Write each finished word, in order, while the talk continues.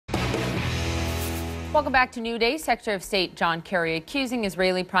Welcome back to New Day. Secretary of State John Kerry accusing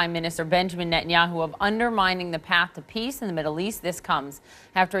Israeli Prime Minister Benjamin Netanyahu of undermining the path to peace in the Middle East. This comes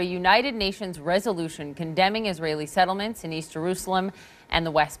after a United Nations resolution condemning Israeli settlements in East Jerusalem and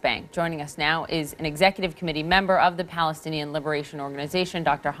the West Bank. Joining us now is an executive committee member of the Palestinian Liberation Organization,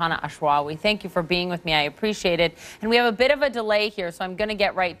 Dr. Hanan Ashrawi. Thank you for being with me. I appreciate it. And we have a bit of a delay here, so I'm going to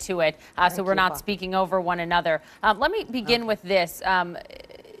get right to it so we're not speaking over one another. Let me begin with this.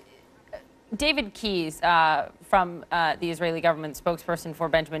 David Keyes, from the Israeli government spokesperson for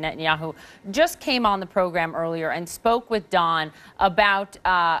Benjamin Netanyahu, just came on the program earlier and spoke with Don about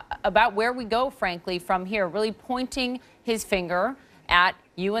where we go, frankly, from here, really pointing his finger at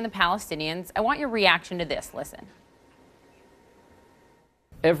you and the Palestinians. I want your reaction to this. Listen.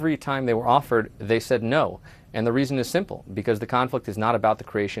 Every time they were offered, they said no. And the reason is simple, because the conflict is not about the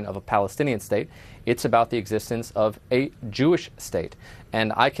creation of a Palestinian state. It's about the existence of a Jewish state.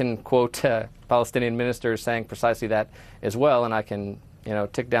 And I can quote Palestinian ministers saying precisely that as well. And I can,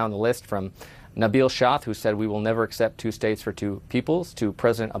 tick down the list from Nabil Shath, who said we will never accept two states for two peoples, to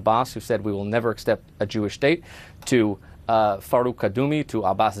President Abbas, who said we will never accept a Jewish state, to Farouk Kaddoumi, to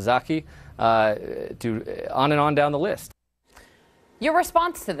Abbas Zaki, to on and on down the list. Your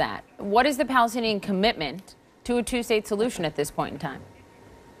response to that, what is the Palestinian commitment to a two-state solution at this point in time?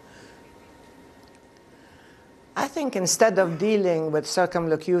 I think instead of dealing with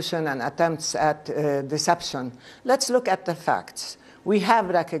circumlocution and attempts at deception, let's look at the facts. We have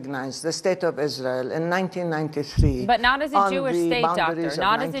recognized the State of Israel in 1993. But not as a Jewish state, Doctor.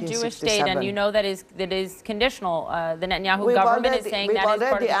 Not as a Jewish state, and you know that is conditional. The Netanyahu government is saying that is part of the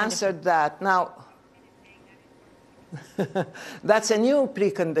condition. We've already answered that. Now, that's a new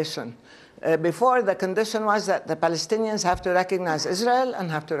precondition. Before, the condition was that the Palestinians have to recognize Israel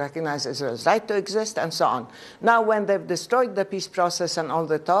and have to recognize Israel's right to exist and so on. Now, when they've destroyed the peace process and all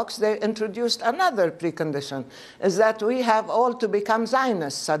the talks, they introduced another precondition, is that we have all to become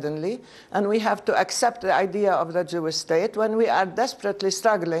Zionists suddenly, and we have to accept the idea of the Jewish state when we are desperately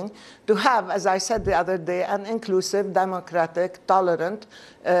struggling to have, as I said the other day, an inclusive, democratic, tolerant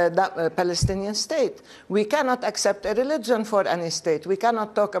Palestinian state. We cannot accept a religion for any state. We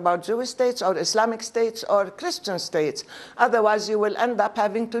cannot talk about Jewish states or Islamic states or Christian states. Otherwise, you will end up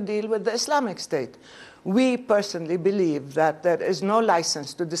having to deal with the Islamic State. We personally believe that there is no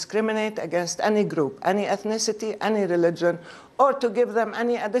license to discriminate against any group, any ethnicity, any religion, or to give them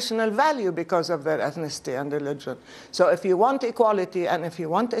any additional value because of their ethnicity and religion. So if you want equality and if you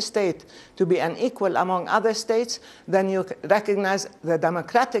want a state to be an equal among other states, then you recognize the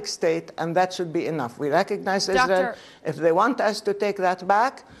democratic state, and that should be enough. We recognize Israel. If they want us to take that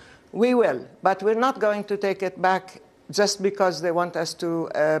back, we will. But we're not going to take it back just because they want us to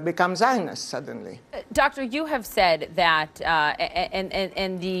become Zionists suddenly. Doctor, you have said that,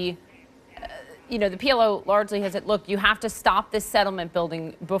 the PLO largely has said, look, you have to stop this settlement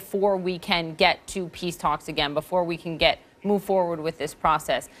building before we can get to peace talks again, before we can move forward with this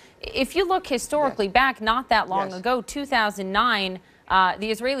process. If you look historically back, not that long ago, 2009,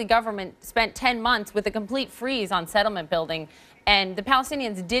 the Israeli government spent 10 months with a complete freeze on settlement building. And the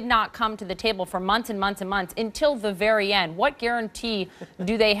Palestinians did not come to the table for months and months and months until the very end. What guarantee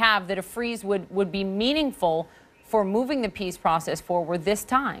do they have that a freeze would be meaningful for moving the peace process forward this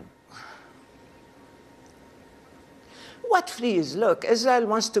time? What freeze? Look, Israel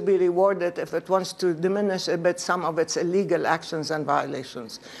wants to be rewarded if it wants to diminish a bit some of its illegal actions and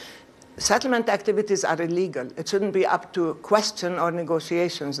violations. Settlement activities are illegal. It shouldn't be up to question or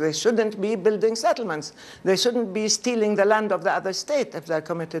negotiations. They shouldn't be building settlements. They shouldn't be stealing the land of the other state if they're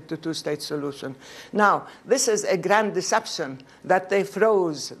committed to two-state solution. Now, this is a grand deception that they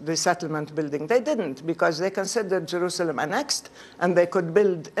froze the settlement building. They didn't, because they considered Jerusalem annexed, and they could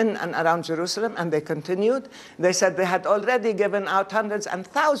build in and around Jerusalem, and they continued. They said they had already given out hundreds and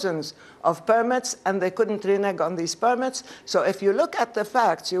thousands of permits, and they couldn't renege on these permits. So if you look at the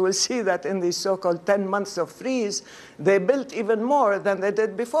facts, you will see that in these so-called 10 months of freeze, they built even more than they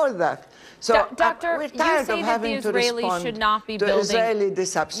did before that. So Doctor, we're tired of having to respond to Israeli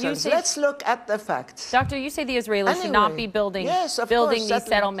deceptions. Let's look at the facts. Doctor, you say the Israelis should not be building these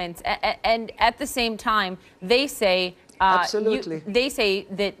settlements. And at the same time, they say, that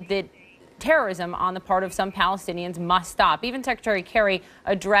terrorism on the part of some Palestinians must stop. Even Secretary Kerry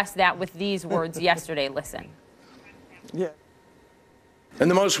addressed that with these words yesterday. Listen. Yeah. And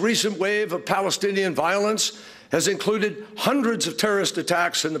the most recent wave of Palestinian violence has included hundreds of terrorist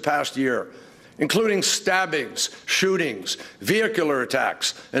attacks in the past year, including stabbings, shootings, vehicular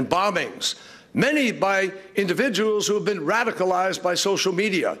attacks, and bombings, many by individuals who have been radicalized by social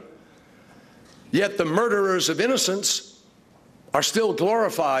media. Yet the murderers of innocents are still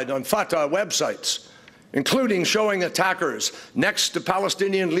glorified on Fatah websites including showing attackers next to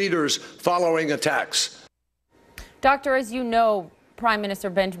Palestinian leaders following attacks. Doctor, as you know, Prime Minister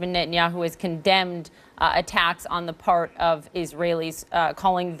Benjamin Netanyahu has condemned attacks on the part of Israelis,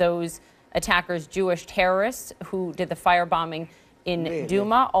 calling those attackers Jewish terrorists who did the firebombing in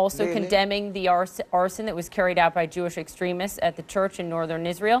Duma, also condemning the arson that was carried out by Jewish extremists at the church in northern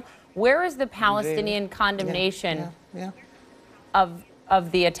Israel. Where is the Palestinian condemnation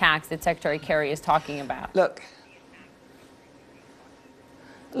of the attacks that Secretary Kerry is talking about?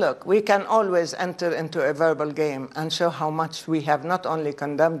 Look, we can always enter into a verbal game and show how much we have not only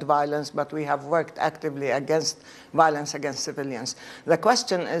condemned violence, but we have worked actively against violence against civilians. The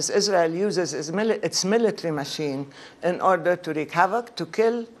question is, Israel uses its military machine in order to wreak havoc, to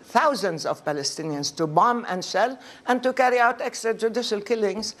kill thousands of Palestinians, to bomb and shell, and to carry out extrajudicial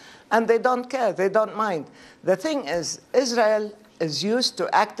killings, and they don't care, they don't mind. The thing is, Israel is used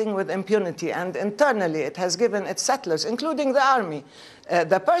to acting with impunity, and internally it has given its settlers, including the army.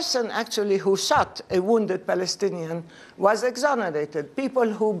 The person actually who shot a wounded Palestinian was exonerated.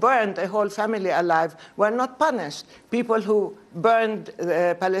 People who burned a whole family alive were not punished. People who burned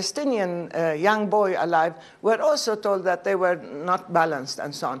a Palestinian young boy alive were also told that they were not balanced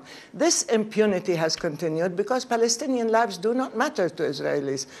and so on. This impunity has continued because Palestinian lives do not matter to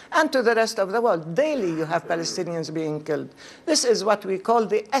Israelis and to the rest of the world. Daily you have Palestinians being killed. This is what we call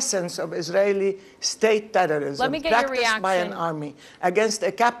the essence of Israeli state terrorism, practiced by an army against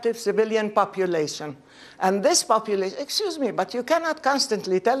a captive civilian population. And this population, excuse me, but you cannot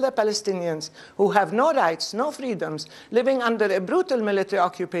constantly tell the Palestinians who have no rights, no freedoms, living under a brutal military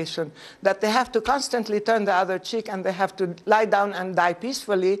occupation, that they have to constantly turn the other cheek and they have to lie down and die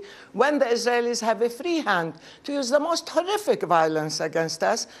peacefully, when the Israelis have a free hand to use the most horrific violence against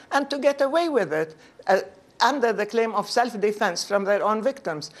us and to get away with it under the claim of self-defense from their own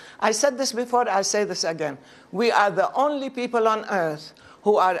victims. I said this before, I say this again. We are the only people on earth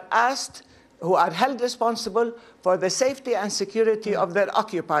who are held responsible for the safety and security of their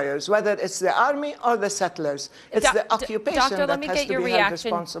occupiers, whether it's the army or the settlers. It's the occupation that has to be held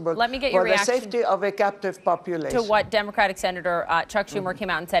responsible for the safety of a captive population. To what Democratic Senator Chuck Schumer came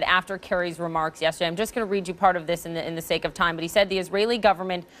out and said after Kerry's remarks yesterday. I'm just going to read you part of this in the sake of time, but he said the Israeli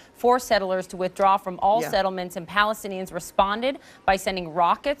government forced settlers to withdraw from all settlements, and Palestinians responded by sending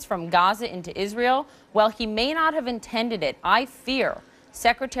rockets from Gaza into Israel. While he may not have intended it, I fear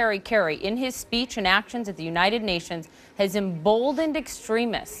Secretary Kerry, in his speech and actions at the United Nations, has emboldened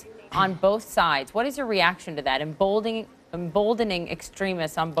extremists on both sides. What is your reaction to that, emboldening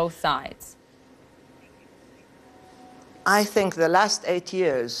extremists on both sides? I think the last 8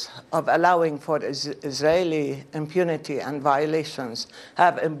 years of allowing for Israeli impunity and violations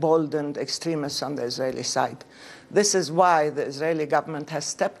have emboldened extremists on the Israeli side. This is why the Israeli government has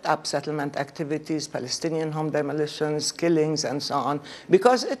stepped up settlement activities, Palestinian home demolitions, killings, and so on,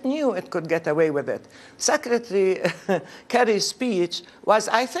 because it knew it could get away with it. Secretary Kerry's speech was,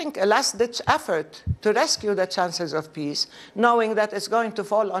 I think, a last-ditch effort to rescue the chances of peace, knowing that it's going to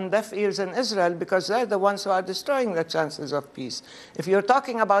fall on deaf ears in Israel because they're the ones who are destroying the chances of peace. If you're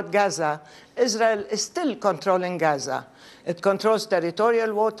talking about Gaza, Israel is still controlling Gaza. It controls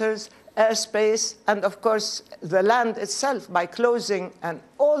territorial waters, airspace, and of course the land itself by closing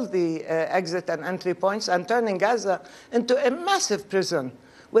all the exit and entry points and turning Gaza into a massive prison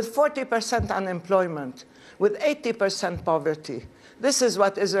with 40% unemployment, with 80% poverty. This is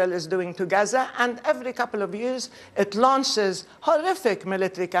what Israel is doing to Gaza, and every couple of years it launches horrific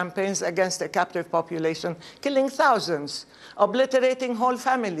military campaigns against a captive population, killing thousands, obliterating whole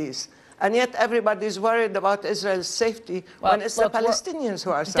families. And yet everybody's worried about Israel's safety when it's the Palestinians who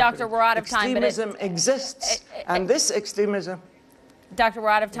are suffering. Doctor, we're out of time. Extremism exists, and this extremism... Doctor, we're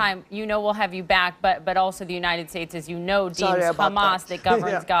out of time. You know we'll have you back, but also the United States, as you know, deems Hamas that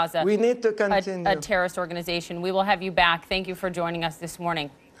governs Gaza we need to continue. A terrorist organization. We will have you back. Thank you for joining us this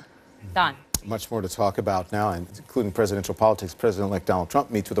morning. Don. Much more to talk about now, including presidential politics. President-elect Donald Trump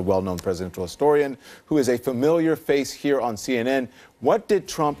meets with a well-known presidential historian who is a familiar face here on CNN. What did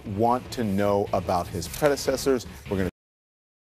Trump want to know about his predecessors? We're going to